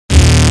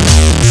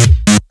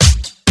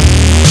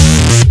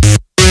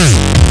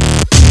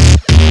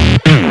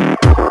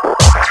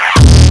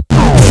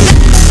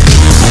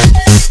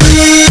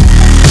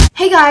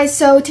guys,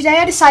 so today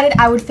I decided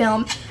I would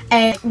film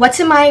a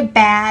what's in my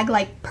bag,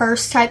 like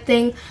purse type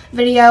thing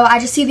video. I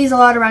just see these a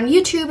lot around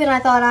YouTube and I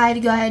thought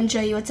I'd go ahead and show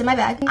you what's in my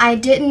bag. I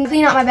didn't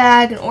clean out my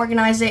bag and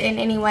organize it in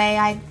any way.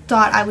 I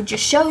thought I would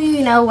just show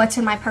you, what's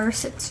in my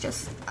purse. It's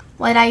just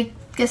what I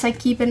guess I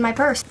keep in my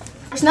purse.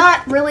 There's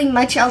not really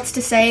much else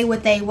to say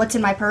with a what's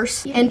in my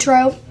purse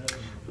intro.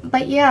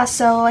 But yeah,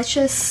 so let's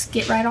just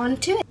get right on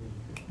to it.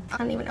 I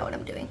don't even know what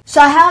I'm doing. So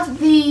I have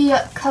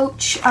the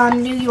Coach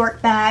New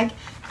York bag.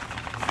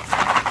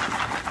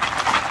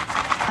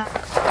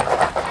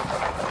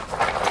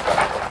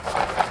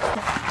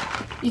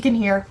 You can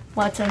hear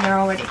what's in there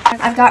already.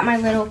 I've got my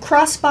little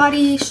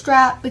crossbody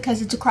strap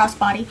because it's a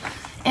crossbody.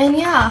 And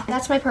yeah,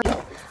 that's my purse.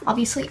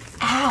 Obviously,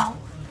 ow.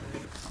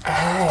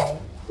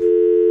 Ow.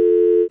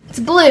 It's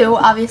blue,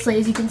 obviously,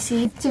 as you can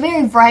see. It's a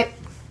very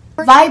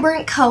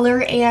vibrant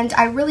color, and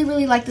I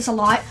really like this a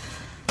lot.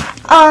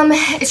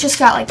 It's just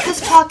got like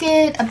this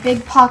pocket, a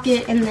big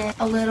pocket, and then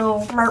a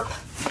little merp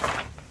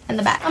in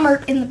the back. A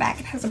merp in the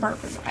back. It has a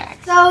merp in the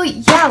back. So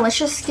yeah, let's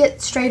just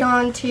get straight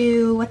on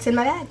to what's in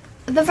my bag.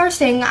 The first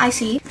thing I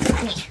see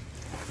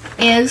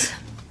is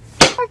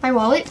my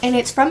wallet, and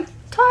it's from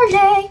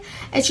Target.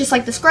 It's just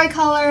like this gray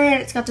color,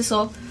 and it's got this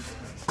little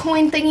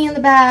coin thingy in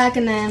the back,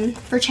 and then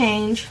for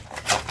change.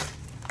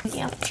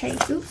 Yeah, change.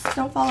 Oops,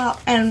 don't fall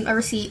out. And a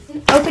receipt.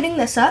 Opening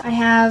this up, I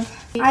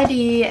have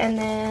ID and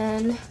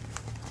then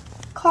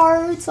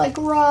cards like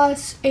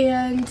Ross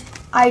and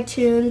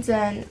iTunes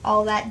and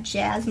all that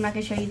jazz. I'm not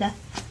going to show you the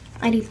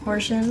ID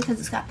portion because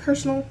it's got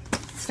personal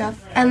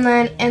stuff. And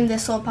then in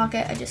this little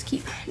pocket, I just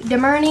keep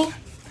Demerny.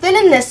 Then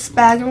in this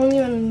bag, I don't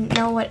even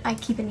know what I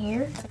keep in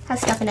here. It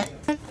has stuff in it.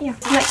 Yeah.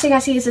 The next thing I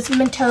see is this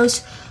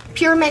Mentos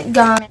Pure Mint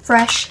Gum.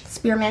 Fresh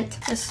spearmint.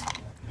 This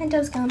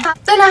Mentos gum.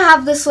 Then I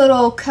have this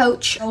little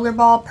Coach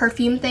rollerball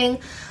perfume thing.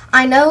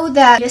 I know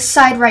that this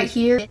side right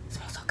here, it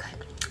smells so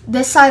good.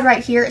 This side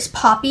right here is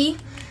poppy,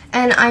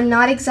 and I'm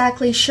not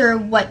exactly sure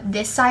what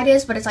this side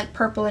is, but it's like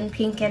purple and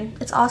pink, and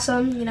it's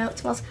awesome. It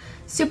smells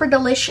super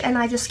delish, and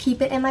I just keep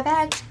it in my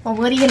bag. Well,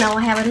 what do you know?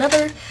 I have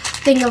another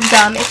thing of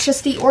gum. It's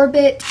just the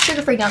Orbit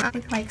sugar-free gum.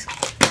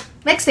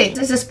 Next thing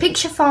is this pink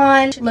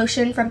chiffon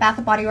lotion from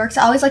Bath & Body Works.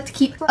 I always like to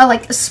keep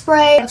like a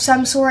spray of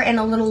some sort and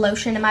a little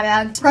lotion in my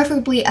bag.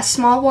 Preferably a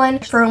small one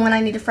for when I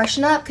need to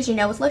freshen up, because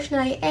with lotion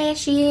I get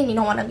ashy and you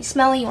don't want to be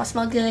smelly, you want to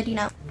smell good,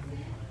 Yeah.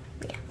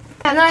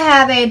 And then I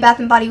have a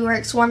Bath & Body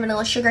Works Warm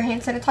Vanilla Sugar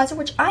Hand Sanitizer,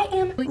 which I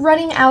am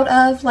running out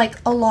of like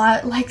a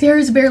lot. Like there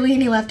is barely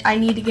any left. I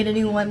need to get a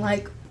new one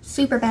like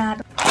super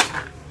bad.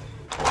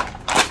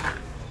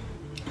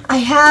 I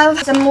have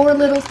some more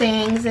little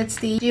things. It's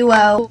the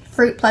Duo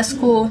Fruit Plus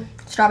Cool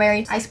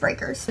Strawberry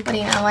Icebreakers. But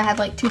I had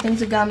like 2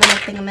 things of gum and a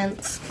thing of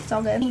mints. It's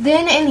all good.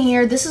 Then in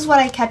here, this is what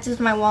I kept as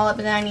my wallet,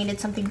 but then I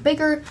needed something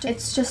bigger.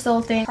 It's just a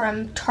little thing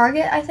from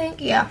Target, I think.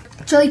 Yeah.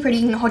 It's really pretty.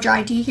 You can hold your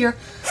ID here.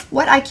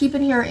 What I keep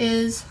in here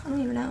is, I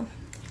don't even know.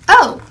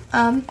 Oh,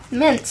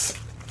 mints.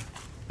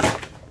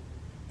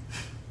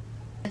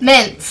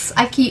 Mints.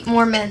 I keep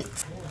more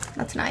mints.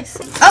 That's nice.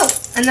 Oh,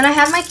 and then I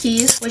have my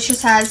keys, which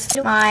just has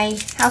my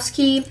house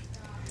key,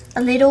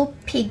 a little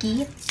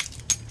piggy,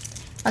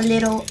 a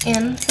little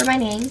M for my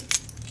name,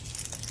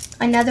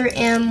 another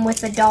M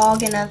with a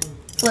dog and a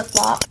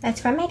flip-flop.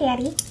 That's from my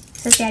daddy. It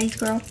says Daddy's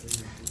Girl.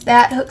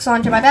 That hooks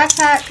onto my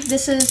backpack.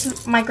 This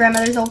is my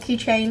grandmother's old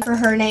keychain.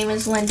 Her name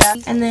is Linda.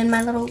 And then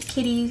my little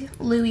kitty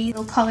Louie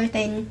little collar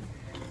thing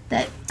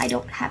that I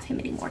don't have him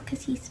anymore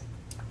because he's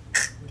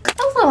a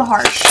little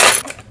harsh.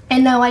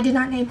 And no, I did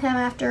not name him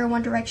after a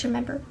One Direction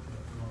member.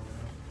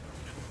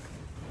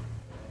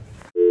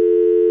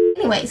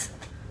 Anyways.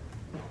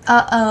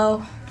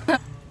 Uh-oh.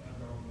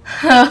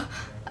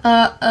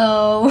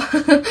 Uh-oh.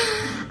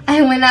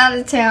 I went out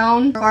of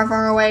town,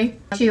 far away,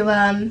 to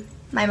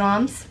my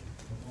mom's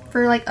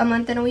for like a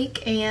month and a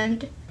week,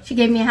 and she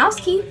gave me a house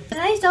key. And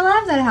I still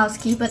have that house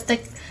key, but the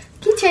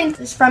keychain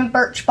is from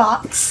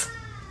Birchbox.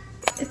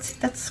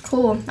 That's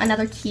cool.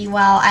 Another key.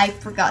 Wow, I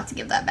forgot to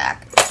give that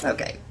back.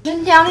 Okay.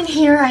 Then down in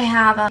here I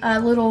have a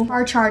little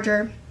car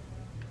charger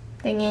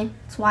thingy.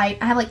 It's white.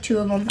 I have like 2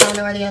 of them. I don't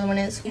know where the other one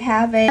is. We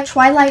have a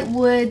Twilight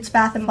Woods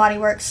Bath & Body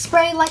Works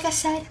spray. Like I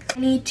said, I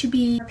need to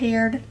be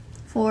prepared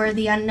for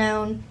the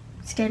unknown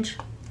stench.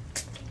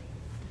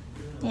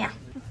 Yeah.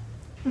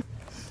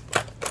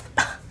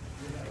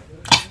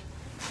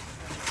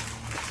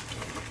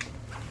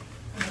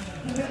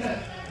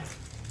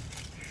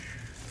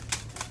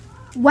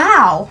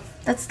 Wow.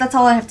 That's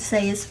all I have to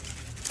say is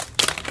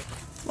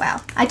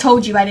wow. I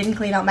told you I didn't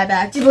clean out my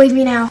bag. Do you believe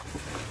me now?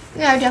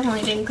 Yeah, I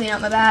definitely didn't clean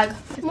out my bag.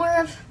 More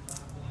of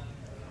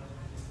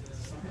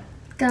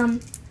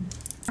gum.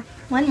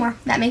 1 more.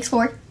 That makes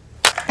 4.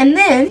 And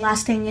then,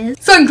 last thing is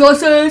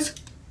sunglasses.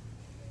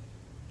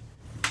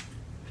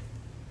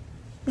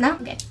 No?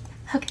 Okay.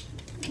 Okay.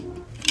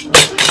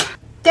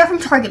 They're from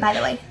Target, by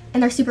the way.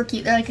 And they're super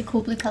cute. They're like a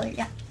cool blue color.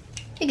 Yeah.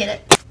 You get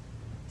it.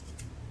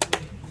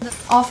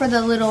 All for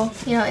the little,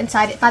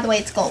 inside it. By the way,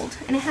 it's gold.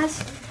 And it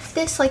has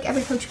this like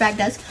every Coach bag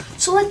does.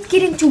 So let's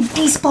get into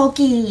baseball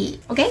key,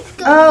 okay?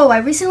 Oh, I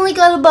recently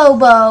got a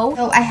Bobo.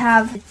 So I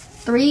have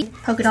 3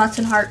 polka dots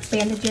and heart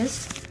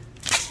bandages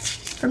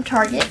from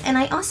Target. And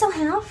I also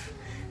have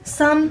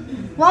some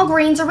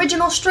Walgreens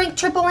Original Strength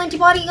Triple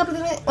Antibody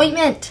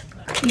Ointment.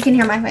 You can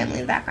hear my family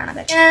in the background of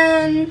it.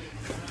 And,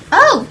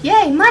 oh,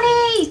 yay,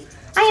 money!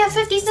 I have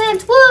 50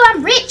 cents. Woo,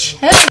 I'm rich.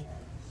 Hey.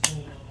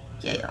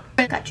 Yeah,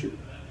 got you.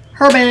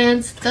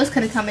 Hairbands. Those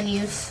could have come in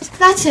use.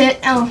 That's it.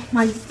 Oh,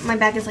 my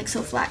bag is like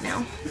so flat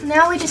now.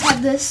 Now we just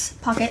have this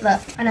pocket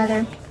left.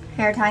 Another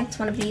hair tie. It's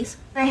one of these.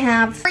 I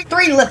have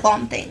 3 lip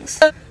balm things.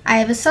 I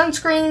have a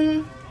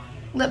sunscreen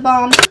lip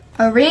balm,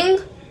 a ring.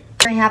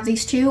 I have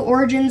these 2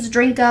 Origins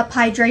Drink Up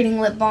Hydrating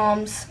Lip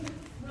Balms.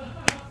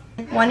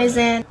 One is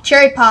in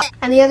Cherry Pop,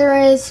 and the other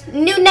is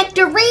New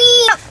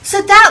Nectarine.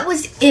 So that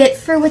was it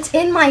for what's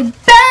in my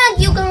bag,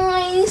 you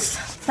guys.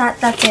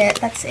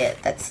 That's it.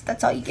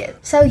 That's all you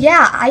get. So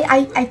yeah,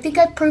 I think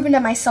I've proven to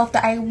myself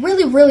that I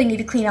really need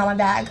to clean out my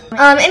bag.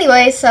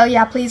 Anyway, so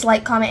yeah, please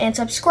like, comment, and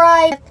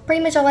subscribe. That's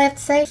pretty much all I have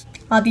to say.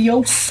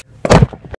 Adios.